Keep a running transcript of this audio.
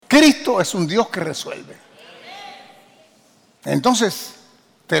Cristo es un Dios que resuelve. Entonces,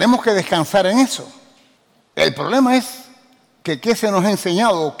 tenemos que descansar en eso. El problema es que qué se nos ha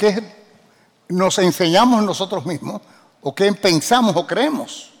enseñado, qué nos enseñamos nosotros mismos, o qué pensamos o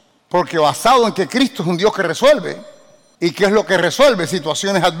creemos. Porque basado en que Cristo es un Dios que resuelve, ¿y qué es lo que resuelve?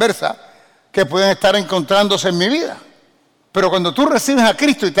 Situaciones adversas que pueden estar encontrándose en mi vida. Pero cuando tú recibes a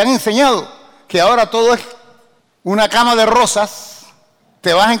Cristo y te han enseñado que ahora todo es una cama de rosas,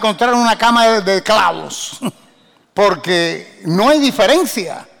 te vas a encontrar en una cama de clavos. Porque no hay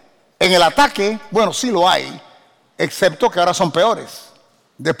diferencia en el ataque. Bueno, sí lo hay, excepto que ahora son peores,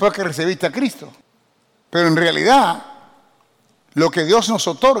 después que recibiste a Cristo. Pero en realidad, lo que Dios nos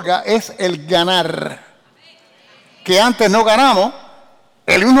otorga es el ganar. Que antes no ganamos,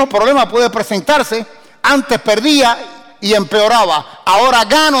 el mismo problema puede presentarse, antes perdía y empeoraba, ahora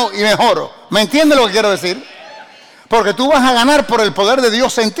gano y mejoro. ¿Me entiendes lo que quiero decir? Porque tú vas a ganar por el poder de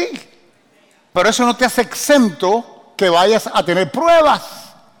Dios en ti. Pero eso no te hace exento que vayas a tener pruebas.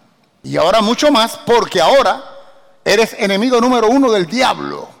 Y ahora mucho más, porque ahora eres enemigo número 1 del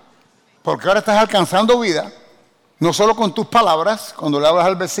diablo. Porque ahora estás alcanzando vida, no solo con tus palabras, cuando le hablas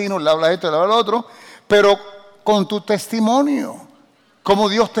al vecino, le hablas esto, le hablas lo otro, pero con tu testimonio. Cómo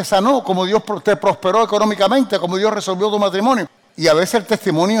Dios te sanó, cómo Dios te prosperó económicamente, cómo Dios resolvió tu matrimonio. Y a veces el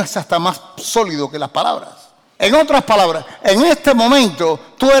testimonio es hasta más sólido que las palabras. En otras palabras, en este momento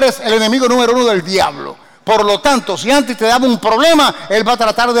tú eres el enemigo número 1 del diablo. Por lo tanto, si antes te daba un problema, él va a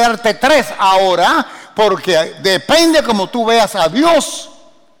tratar de darte 3 ahora, porque depende cómo tú veas a Dios,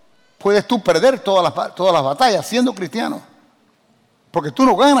 puedes tú perder todas las batallas siendo cristiano. Porque tú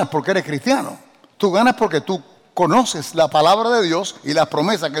no ganas porque eres cristiano. Tú ganas porque tú conoces la palabra de Dios y las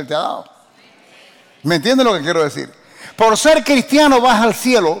promesas que Él te ha dado. ¿Me entiendes lo que quiero decir? Por ser cristiano vas al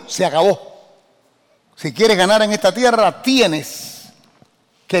cielo, se acabó. Si quieres ganar en esta tierra, tienes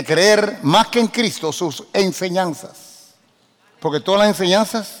que creer más que en Cristo sus enseñanzas. Porque todas las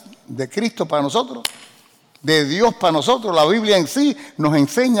enseñanzas de Cristo para nosotros, de Dios para nosotros, la Biblia en sí nos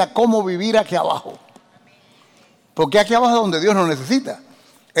enseña cómo vivir aquí abajo. Porque aquí abajo es donde Dios nos necesita.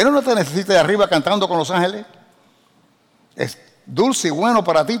 Él no te necesita de arriba cantando con los ángeles. Es dulce y bueno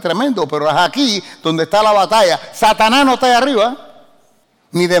para ti, tremendo, pero es aquí donde está la batalla. Satanás no está ahí arriba,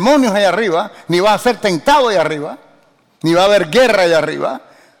 ni demonios ahí arriba, ni va a ser tentado ahí arriba, ni va a haber guerra ahí arriba.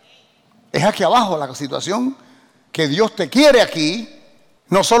 Es aquí abajo la situación que Dios te quiere aquí,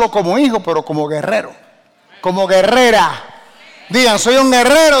 no solo como hijo, pero como guerrero, como guerrera. Digan, soy un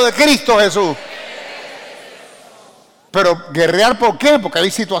guerrero de Cristo Jesús. Pero guerrear, ¿por qué? Porque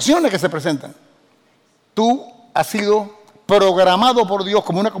hay situaciones que se presentan. Tú has sido programado por Dios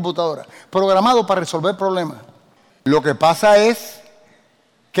como una computadora, programado para resolver problemas. Lo que pasa es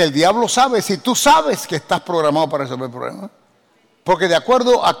que el diablo sabe si tú sabes que estás programado para resolver problemas. Porque de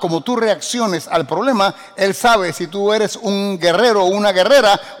acuerdo a cómo tú reacciones al problema, él sabe si tú eres un guerrero o una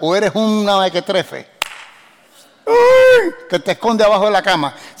guerrera o eres una mequetrefe que te esconde abajo de la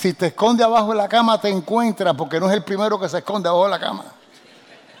cama. Si te esconde abajo de la cama, te encuentra, porque no es el primero que se esconde abajo de la cama.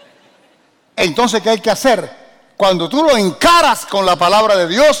 Entonces, ¿qué hay que hacer? Cuando tú lo encaras con la palabra de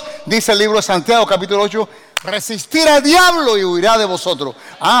Dios, dice el libro de Santiago, capítulo 8, resistir al diablo y huirá de vosotros.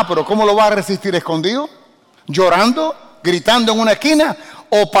 Ah, pero ¿cómo lo va a resistir? ¿Escondido? ¿Llorando? ¿Gritando en una esquina?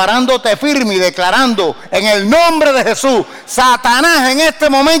 ¿O parándote firme y declarando en el nombre de Jesús, Satanás, en este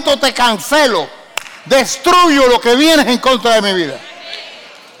momento te cancelo, destruyo lo que vienes en contra de mi vida?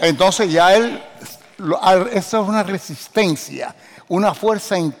 Entonces ya eso es una resistencia, una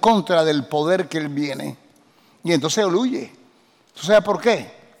fuerza en contra del poder que él viene. Y entonces él huye. ¿Tú sabes por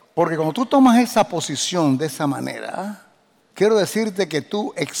qué? Porque cuando tú tomas esa posición de esa manera, quiero decirte que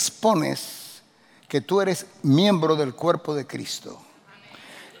tú expones que tú eres miembro del cuerpo de Cristo.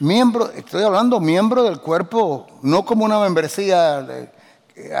 Estoy hablando miembro del cuerpo, no como una membresía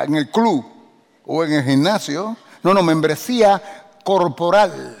en el club o en el gimnasio. No, membresía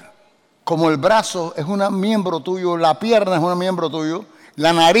corporal. Como el brazo es un miembro tuyo, la pierna es un miembro tuyo,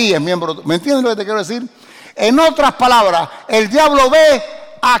 la nariz es miembro tuyo. ¿Me entiendes lo que te quiero decir? En otras palabras, el diablo ve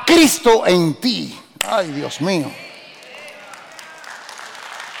a Cristo en ti. Ay, Dios mío.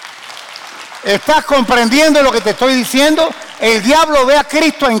 ¿Estás comprendiendo lo que te estoy diciendo? El diablo ve a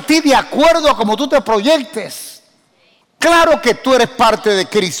Cristo en ti de acuerdo a cómo tú te proyectes. Claro que tú eres parte de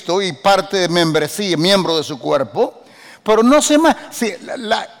Cristo y parte de membresía, miembro de su cuerpo, pero no sé más. Si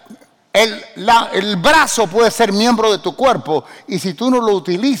el brazo puede ser miembro de tu cuerpo y si tú no lo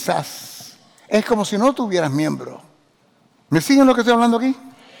utilizas, es como si no tuvieras miembro. ¿Me siguen lo que estoy hablando aquí?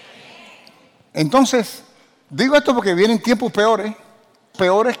 Entonces, digo esto porque vienen tiempos peores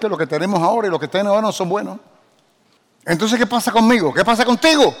que lo que tenemos ahora, y lo que tenemos ahora no son buenos. Entonces, ¿qué pasa conmigo? ¿Qué pasa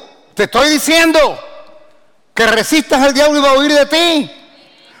contigo? Te estoy diciendo que resistas al diablo y va a huir de ti.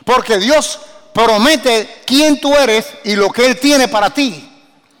 Porque Dios promete quién tú eres y lo que Él tiene para ti.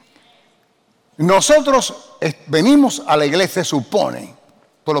 Nosotros venimos a la iglesia, se supone,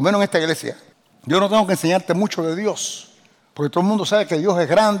 por lo menos en esta iglesia. Yo no tengo que enseñarte mucho de Dios, porque todo el mundo sabe que Dios es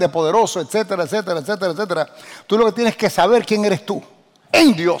grande, poderoso, etcétera, etcétera, etcétera, etcétera. Tú lo que tienes que saber quién eres tú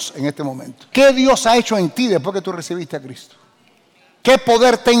en Dios en este momento. ¿Qué Dios ha hecho en ti después que tú recibiste a Cristo? ¿Qué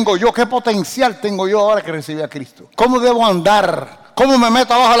poder tengo yo? ¿Qué potencial tengo yo ahora que recibí a Cristo? ¿Cómo debo andar? ¿Cómo me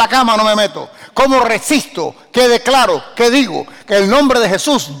meto abajo de la cama o no me meto? ¿Cómo resisto? ¿Qué declaro? ¿Qué digo? Que el nombre de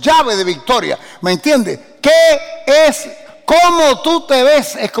Jesús, llave de victoria. ¿Me entiendes? ¿Qué es? ¿Cómo tú te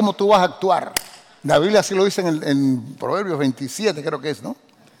ves? Es como tú vas a actuar. La Biblia así lo dice en Proverbios 27, creo que es, ¿no?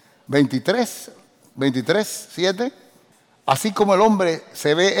 23, 7. Así como el hombre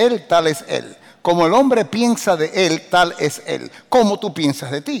se ve él, tal es él. Como el hombre piensa de él, tal es él. ¿Cómo tú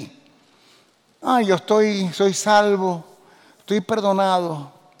piensas de ti? Yo soy salvo, estoy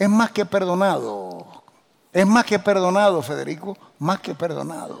perdonado. Es más que perdonado. Es más que perdonado, Federico. Más que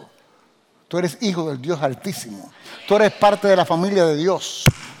perdonado. Tú eres hijo del Dios Altísimo. Tú eres parte de la familia de Dios.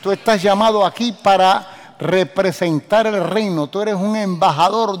 Tú estás llamado aquí para representar el reino. Tú eres un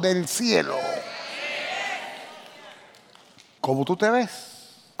embajador del cielo. ¿Cómo tú te ves?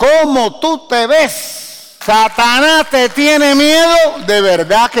 ¿Cómo tú te ves? ¿Satanás te tiene miedo? De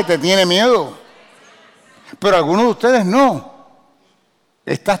verdad que te tiene miedo. Pero algunos de ustedes no.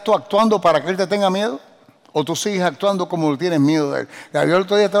 ¿Estás tú actuando para que él te tenga miedo? ¿O tú sigues actuando como tienes miedo de él? Yo el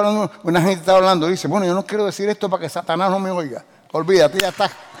otro día estaba hablando, una gente estaba hablando y dice, bueno, yo no quiero decir esto para que Satanás no me oiga. Olvídate, ya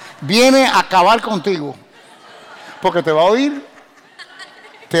está. Viene a acabar contigo. Porque te va a oír.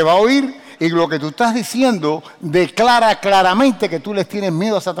 Te va a oír. Y lo que tú estás diciendo declara claramente que tú les tienes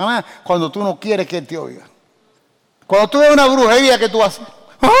miedo a Satanás cuando tú no quieres que él te oiga. Cuando tú ves una brujería, ¿qué tú haces?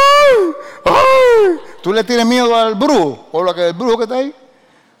 ¡Ay! ¡Ay! ¿Tú le tienes miedo al brujo? ¿O lo que el brujo que está ahí?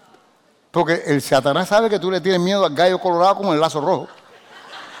 Porque el Satanás sabe que tú le tienes miedo al gallo colorado con el lazo rojo.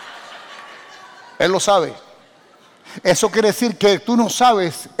 Él lo sabe. Eso quiere decir que tú no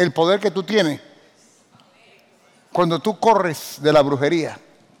sabes el poder que tú tienes cuando tú corres de la brujería.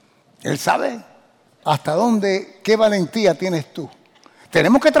 Él sabe hasta dónde, qué valentía tienes tú.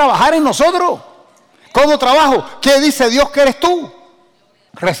 Tenemos que trabajar en nosotros. ¿Cómo trabajo? ¿Qué dice Dios que eres tú?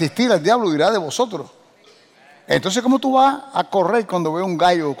 Resistir al diablo irá de vosotros. Entonces, ¿cómo tú vas a correr cuando ve un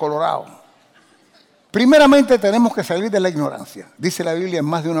gallo colorado? Primeramente tenemos que salir de la ignorancia. Dice la Biblia en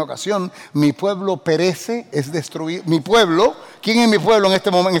más de una ocasión, mi pueblo perece, es destruido. Mi pueblo, ¿quién es mi pueblo en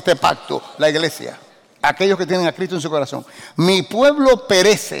este momento, en este pacto? La iglesia. Aquellos que tienen a Cristo en su corazón. Mi pueblo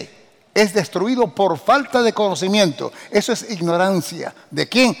perece, es destruido por falta de conocimiento. Eso es ignorancia. ¿De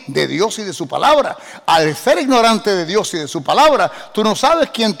quién? De Dios y de su palabra. Al ser ignorante de Dios y de su palabra, tú no sabes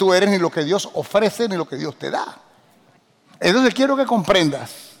quién tú eres, ni lo que Dios ofrece, ni lo que Dios te da. Entonces quiero que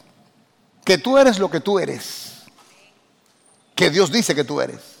comprendas que tú eres lo que tú eres, que Dios dice que tú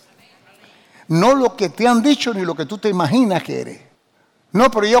eres, no lo que te han dicho ni lo que tú te imaginas que eres. No,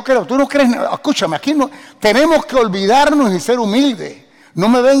 pero yo creo, tú no crees. Escúchame, aquí no tenemos que olvidarnos y ser humildes. No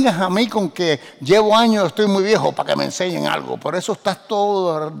me vengas a mí con que llevo años, estoy muy viejo para que me enseñen algo. Por eso estás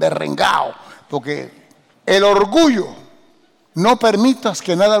todo derrengado, porque el orgullo, no permitas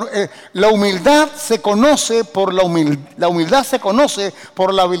que nada. La humildad se conoce por la humildad se conoce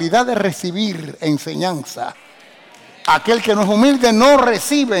por la habilidad de recibir enseñanza. Aquel que no es humilde no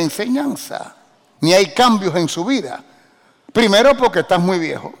recibe enseñanza, ni hay cambios en su vida. Primero porque estás muy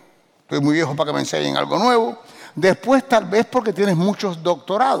viejo. Estoy muy viejo para que me enseñen algo nuevo. Después tal vez porque tienes muchos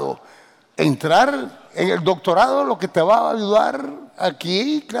doctorados. Entrar en el doctorado lo que te va a ayudar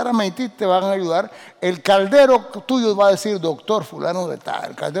aquí, claramente te van a ayudar. El caldero tuyo va a decir doctor fulano de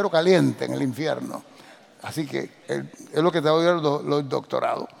tal, el caldero caliente en el infierno. Así que es lo que te va a ayudar los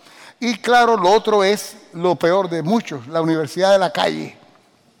doctorados. Y claro, lo otro es lo peor de muchos, la universidad de la calle.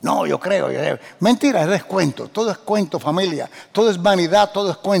 No, yo creo. Mentira, es descuento. Todo es cuento, familia. Todo es vanidad,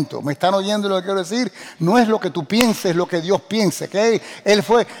 todo es cuento. ¿Me están oyendo lo que quiero decir? No es lo que tú pienses, es lo que Dios piense. ¿Okay?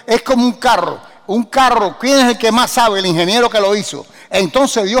 Es como un carro. Un carro, ¿quién es el que más sabe? El ingeniero que lo hizo.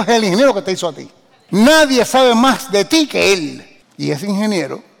 Entonces Dios es el ingeniero que te hizo a ti. Nadie sabe más de ti que Él. Y ese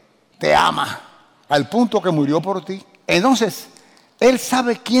ingeniero te ama al punto que murió por ti. Entonces, Él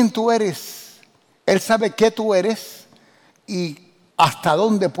sabe quién tú eres. Él sabe qué tú eres y hasta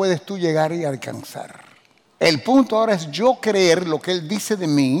dónde puedes tú llegar y alcanzar. El punto ahora es yo creer lo que Él dice de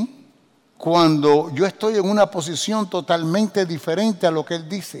mí cuando yo estoy en una posición totalmente diferente a lo que Él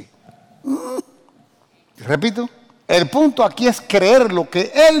dice. Repito, el punto aquí es creer lo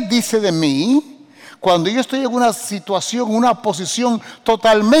que Él dice de mí Cuando yo estoy en una situación, una posición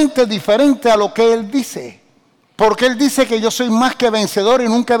totalmente diferente a lo que Él dice. Porque Él dice que yo soy más que vencedor y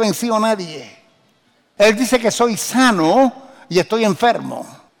nunca he vencido a nadie. Él dice que soy sano y estoy enfermo.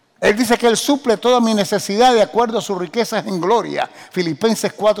 Él dice que Él suple toda mi necesidad de acuerdo a sus riquezas en gloria.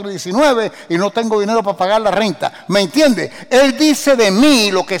 Filipenses 4:19, y no tengo dinero para pagar la renta. ¿Me entiende? Él dice de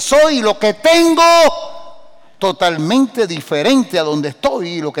mí lo que soy y lo que tengo, totalmente diferente a donde estoy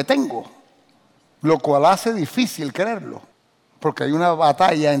y lo que tengo. Lo cual hace difícil creerlo, porque hay una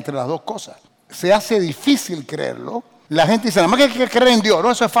batalla entre las dos cosas. Se hace difícil creerlo. La gente dice, nada más que hay que creer en Dios.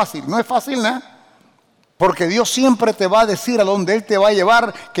 No, eso es fácil. No es fácil nada. Porque Dios siempre te va a decir a dónde Él te va a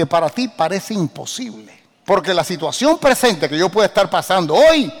llevar, que para ti parece imposible. Porque la situación presente que yo pueda estar pasando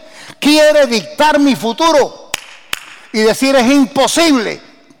hoy quiere dictar mi futuro y decir es imposible.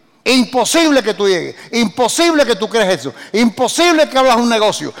 Imposible que tú llegues, imposible que tú crees eso, imposible que hablas un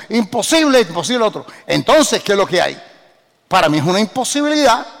negocio, imposible otro. Entonces, ¿qué es lo que hay? Para mí es una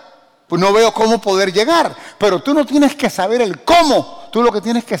imposibilidad, pues no veo cómo poder llegar. Pero tú no tienes que saber el cómo. Tú lo que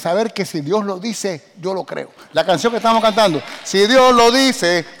tienes que saber es que si Dios lo dice, yo lo creo. La canción que estamos cantando, si Dios lo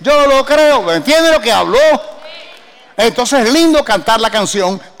dice, yo lo creo. ¿Entiendes lo que habló? Entonces es lindo cantar la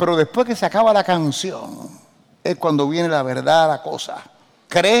canción, pero después que se acaba la canción, es cuando viene la verdad, la cosa.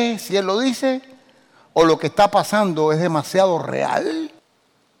 ¿Crees si Él lo dice? ¿O lo que está pasando es demasiado real?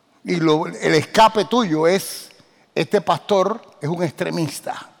 Y el escape tuyo es, este pastor es un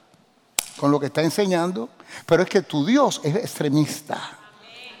extremista con lo que está enseñando, pero es que tu Dios es extremista.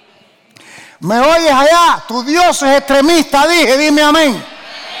 ¿Me oyes allá? Tu Dios es extremista, dime amén.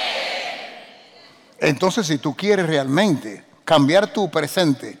 Entonces, si tú quieres realmente cambiar tu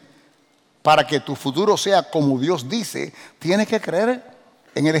presente para que tu futuro sea como Dios dice, tienes que creer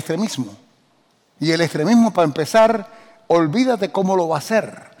en el extremismo. Y el extremismo, para empezar, olvídate cómo lo va a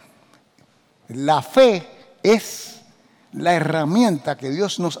hacer. La fe es la herramienta que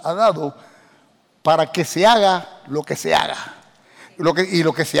Dios nos ha dado para que se haga lo que se haga. Lo que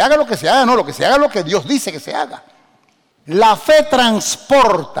se haga lo que Dios dice que se haga. La fe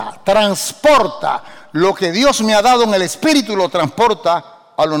transporta lo que Dios me ha dado en el espíritu y lo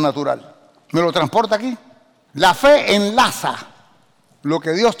transporta a lo natural. ¿Me lo transporta aquí? La fe enlaza lo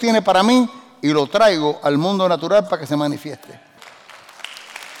que Dios tiene para mí y lo traigo al mundo natural para que se manifieste.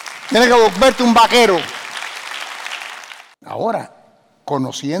 Tienes que volverte un vaquero. Ahora,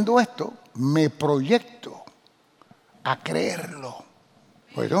 conociendo esto, me proyecto a creerlo.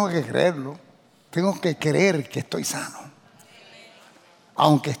 Porque tengo que creerlo. Tengo que creer que estoy sano.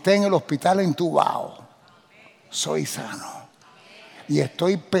 Aunque esté en el hospital entubado, soy sano. Y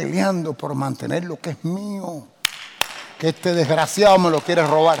estoy peleando por mantener lo que es mío. Que este desgraciado me lo quiere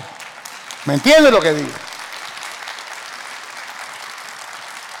robar. ¿Me entiendes lo que digo?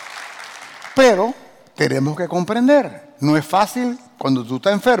 Pero tenemos que comprender. No es fácil cuando tú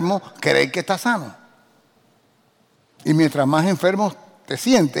estás enfermo creer que estás sano. Y mientras más enfermo te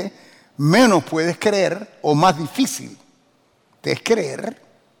sientes, menos puedes creer o más difícil te es creer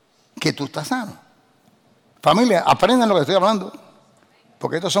que tú estás sano. Familia, aprendan lo que estoy hablando.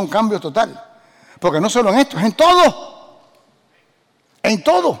 Porque estos son cambios totales. Porque no solo en esto, es en todo. En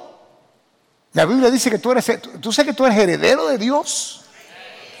todo. La Biblia dice que tú sabes que tú eres heredero de Dios.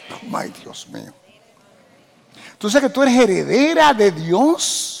 Ay, Dios mío. ¿Tú sabes que tú eres heredera de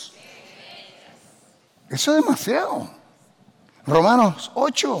Dios? Eso es demasiado. Romanos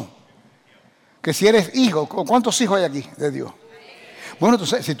 8. Que si eres hijo, ¿cuántos hijos hay aquí de Dios? Bueno, tú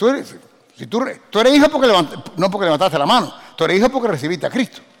sabes, si tú eres hijo no porque levantaste la mano. Tú eres hijo porque recibiste a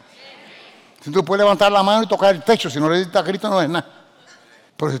Cristo. Si tú puedes levantar la mano y tocar el techo, si no recibiste a Cristo no es nada.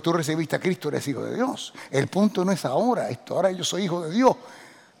 Pero si tú recibiste a Cristo, eres hijo de Dios. El punto no es ahora esto. Ahora yo soy hijo de Dios.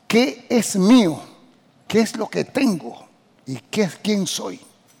 ¿Qué es mío? ¿Qué es lo que tengo? ¿Y quién soy?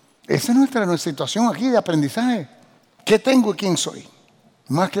 Esa es nuestra situación aquí de aprendizaje. ¿Qué tengo y quién soy?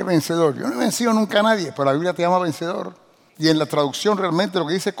 Más que vencedor. Yo no he vencido nunca a nadie, pero la Biblia te llama vencedor. Y en la traducción realmente lo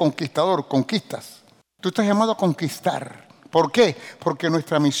que dice conquistador, conquistas. Tú estás llamado a conquistar. ¿Por qué? Porque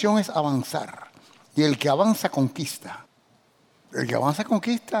nuestra misión es avanzar. Y el que avanza, conquista. El que avanza,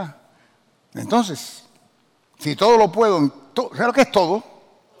 conquista. Entonces, si todo lo puedo, ¿sabes lo que es todo?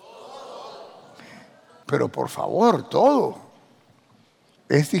 Pero por favor, todo.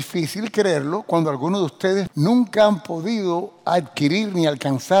 Es difícil creerlo cuando algunos de ustedes nunca han podido adquirir ni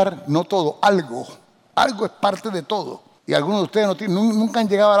alcanzar, no todo, algo. Algo es parte de todo. Y algunos de ustedes nunca han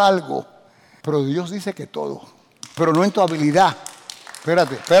llegado a algo. Pero Dios dice que todo. Pero no en tu habilidad.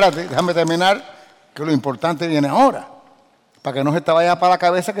 Espérate, déjame terminar, que lo importante viene ahora. Para que no se te vaya para la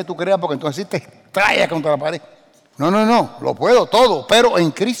cabeza que tú creas, porque entonces sí te estrellas contra la pared. No, lo puedo todo, pero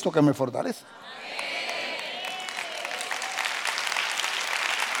en Cristo que me fortalece.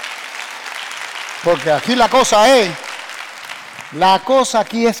 Porque aquí la cosa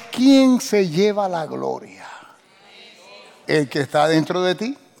aquí es quién se lleva la gloria. El que está dentro de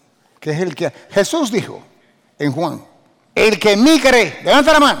ti, que es el que... Jesús dijo en Juan, el que en mí cree,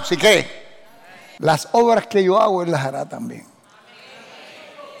 levanta la mano si cree, las obras que yo hago, él las hará también.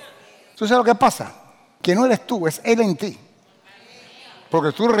 ¿Tú sabes lo que pasa? Que no eres tú, es él en ti.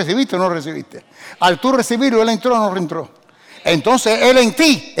 Porque tú recibiste o no recibiste. Al tú recibirlo, él entró o no entró. Entonces él en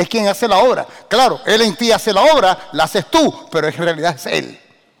ti es quien hace la obra. Claro, él en ti hace la obra, la haces tú, pero en realidad es él.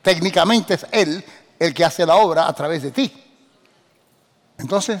 Técnicamente es él el que hace la obra a través de ti.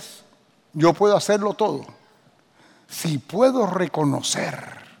 Entonces, yo puedo hacerlo todo. Si puedo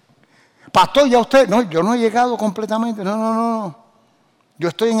reconocer. Pastor, ya usted, no, yo no he llegado completamente. No. Yo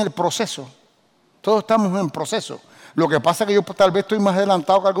estoy en el proceso. Todos estamos en proceso. Lo que pasa es que yo tal vez estoy más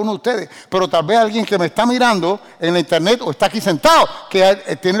adelantado que algunos de ustedes, pero tal vez alguien que me está mirando en la internet o está aquí sentado,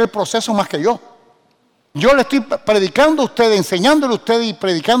 que tiene el proceso más que yo. Yo le estoy predicando a ustedes, enseñándole a ustedes y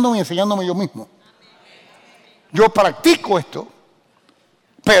predicándome y enseñándome yo mismo. Yo practico esto,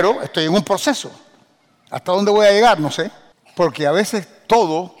 pero estoy en un proceso. ¿Hasta dónde voy a llegar? No sé. Porque a veces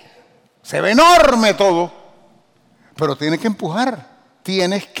todo, se ve enorme todo, pero tienes que empujar.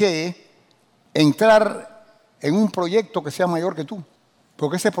 Tienes que entrar en un proyecto que sea mayor que tú.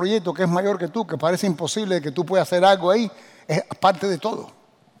 Porque ese proyecto que es mayor que tú, que parece imposible que tú puedas hacer algo ahí, es parte de todo.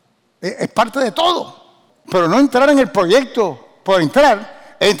 Es parte de todo. Pero no entrar en el proyecto por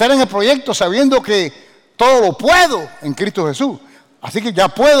entrar en el proyecto sabiendo que todo lo puedo en Cristo Jesús. Así que ya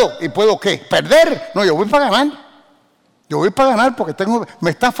puedo. ¿Y puedo qué? ¿Perder? No, yo voy para ganar. Yo voy para ganar porque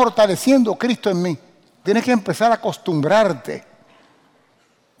me está fortaleciendo Cristo en mí. Tienes que empezar a acostumbrarte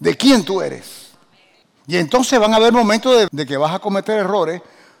de quién tú eres. Y entonces van a haber momentos de que vas a cometer errores,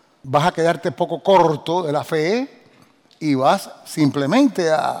 vas a quedarte poco corto de la fe y vas simplemente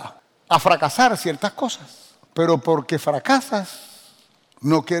a fracasar ciertas cosas. Pero porque fracasas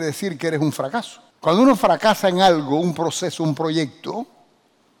no quiere decir que eres un fracaso. Cuando uno fracasa en algo, un proceso, un proyecto,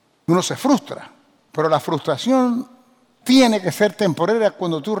 uno se frustra. Pero la frustración tiene que ser temporaria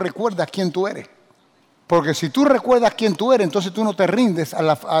cuando tú recuerdas quién tú eres. Porque si tú recuerdas quién tú eres, entonces tú no te rindes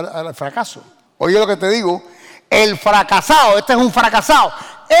al fracaso. Oye lo que te digo, el fracasado, este es un fracasado.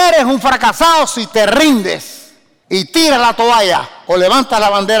 Eres un fracasado si te rindes y tiras la toalla o levantas la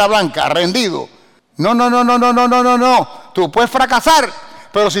bandera blanca, rendido. No. Tú puedes fracasar,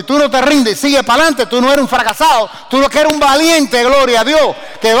 pero si tú no te rindes y sigues para adelante, tú no eres un fracasado. Tú lo que eres un valiente, gloria a Dios,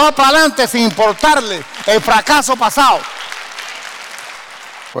 que va para adelante sin importarle el fracaso pasado.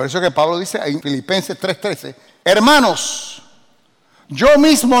 Por eso que Pablo dice en Filipenses 3:13, hermanos, yo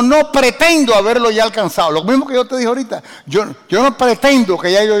mismo no pretendo haberlo ya alcanzado. Lo mismo que yo te dije ahorita. Yo no pretendo que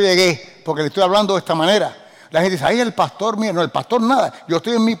ya yo llegué, porque le estoy hablando de esta manera. La gente dice, ay, el pastor, mira, no, el pastor nada. Yo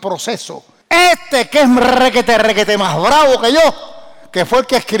estoy en mi proceso. Este que es requete más bravo que yo, que fue el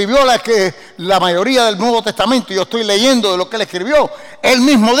que escribió la mayoría del Nuevo Testamento, y yo estoy leyendo de lo que él escribió. Él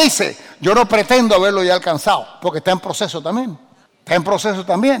mismo dice, yo no pretendo haberlo ya alcanzado, porque está en proceso también. Está en proceso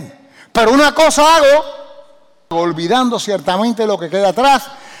también. Pero una cosa hago, olvidando ciertamente lo que queda atrás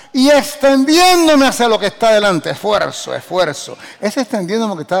y extendiéndome hacia lo que está adelante. Esfuerzo. Ese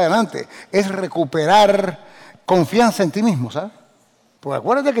extendiéndome lo que está adelante es recuperar confianza en ti mismo, ¿sabes? Porque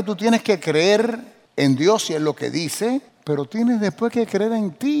acuérdate que tú tienes que creer en Dios y en lo que dice, pero tienes después que creer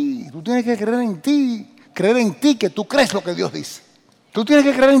en ti. Tú tienes que creer en ti que tú crees lo que Dios dice. Tú tienes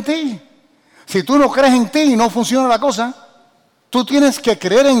que creer en ti. Si tú no crees en ti y no funciona la cosa, tú tienes que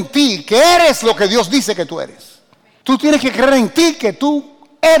creer en ti que eres lo que Dios dice que tú eres. Tú tienes que creer en ti que tú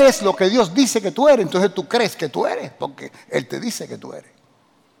eres lo que Dios dice que tú eres. Entonces tú crees que tú eres, porque Él te dice que tú eres.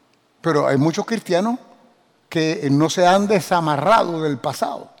 Pero hay muchos cristianos que no se han desamarrado del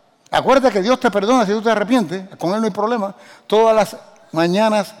pasado. Acuérdate que Dios te perdona si tú te arrepientes. Con Él no hay problema. Todas las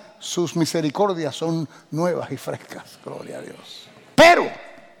mañanas sus misericordias son nuevas y frescas. Gloria a Dios. Pero,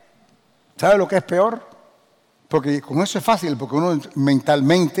 ¿sabe lo que es peor? Porque con eso es fácil, porque uno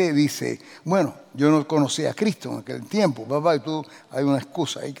mentalmente dice, bueno, yo no conocía a Cristo en aquel tiempo, papá, y tú hay una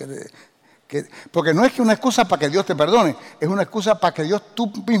excusa ahí porque no es que una excusa para que Dios te perdone, es una excusa para que Dios tú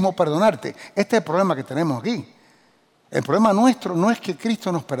mismo perdonarte. Este es el problema que tenemos aquí. El problema nuestro no es que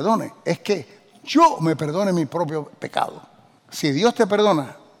Cristo nos perdone, es que yo me perdone mi propio pecado. Si Dios te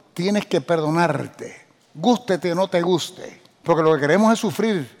perdona, tienes que perdonarte, gústete o no te guste, porque lo que queremos es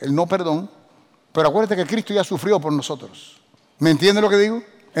sufrir el no perdón. Pero acuérdate que Cristo ya sufrió por nosotros. ¿Me entiendes lo que digo?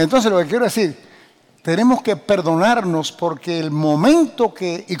 Entonces lo que quiero decir, tenemos que perdonarnos porque el momento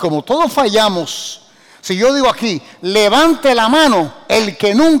y como todos fallamos, si yo digo aquí, levante la mano el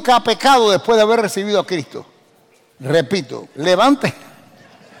que nunca ha pecado después de haber recibido a Cristo. Repito, levante.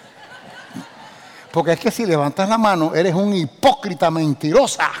 Porque es que si levantas la mano, eres un hipócrita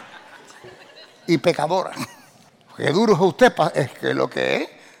mentirosa y pecadora. Qué duro es usted, es que lo que es.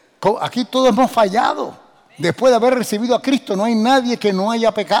 Aquí todos hemos fallado. Después de haber recibido a Cristo, no hay nadie que no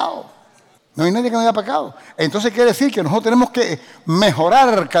haya pecado. No hay nadie que no haya pecado. Entonces quiere decir que nosotros tenemos que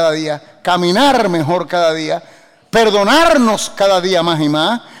mejorar cada día, caminar mejor cada día, perdonarnos cada día más y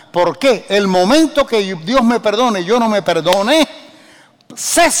más. ¿Por qué? El momento que Dios me perdone, yo no me perdone,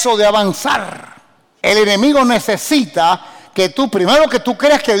 ceso de avanzar. El enemigo necesita que tú, primero que tú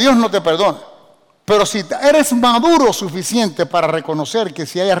creas que Dios no te perdona. Pero si eres maduro suficiente para reconocer que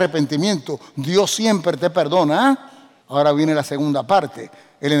si hay arrepentimiento, Dios siempre te perdona. Ahora viene la segunda parte.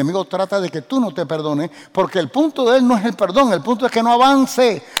 El enemigo trata de que tú no te perdones, porque el punto de él no es el perdón, el punto es que no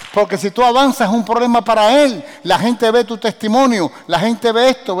avance. Porque si tú avanzas es un problema para él. La gente ve tu testimonio, la gente ve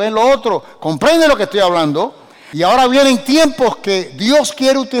esto, ve lo otro. ¿Comprende lo que estoy hablando? Y ahora vienen tiempos que Dios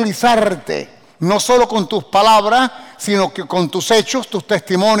quiere utilizarte. No solo con tus palabras, sino que con tus hechos, tus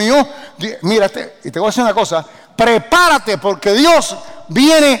testimonios. Mírate, y te voy a decir una cosa. Prepárate porque Dios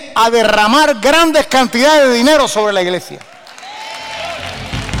viene a derramar grandes cantidades de dinero sobre la iglesia.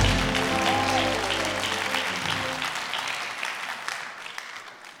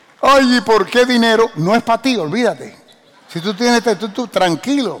 Oye, ¿por qué dinero? No es para ti, olvídate. Si tú tienes, tú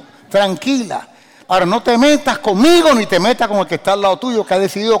tranquilo, tranquila. Ahora, no te metas conmigo ni te metas con el que está al lado tuyo, que ha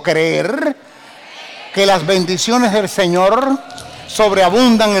decidido creer que las bendiciones del Señor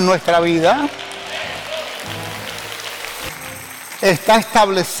sobreabundan en nuestra vida. Está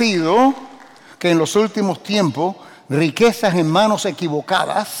establecido que en los últimos tiempos riquezas en manos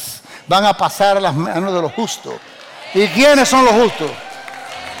equivocadas van a pasar a las manos de los justos. ¿Y quiénes son los justos?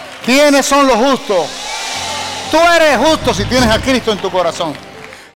 ¿Quiénes son los justos? Tú eres justo si tienes a Cristo en tu corazón.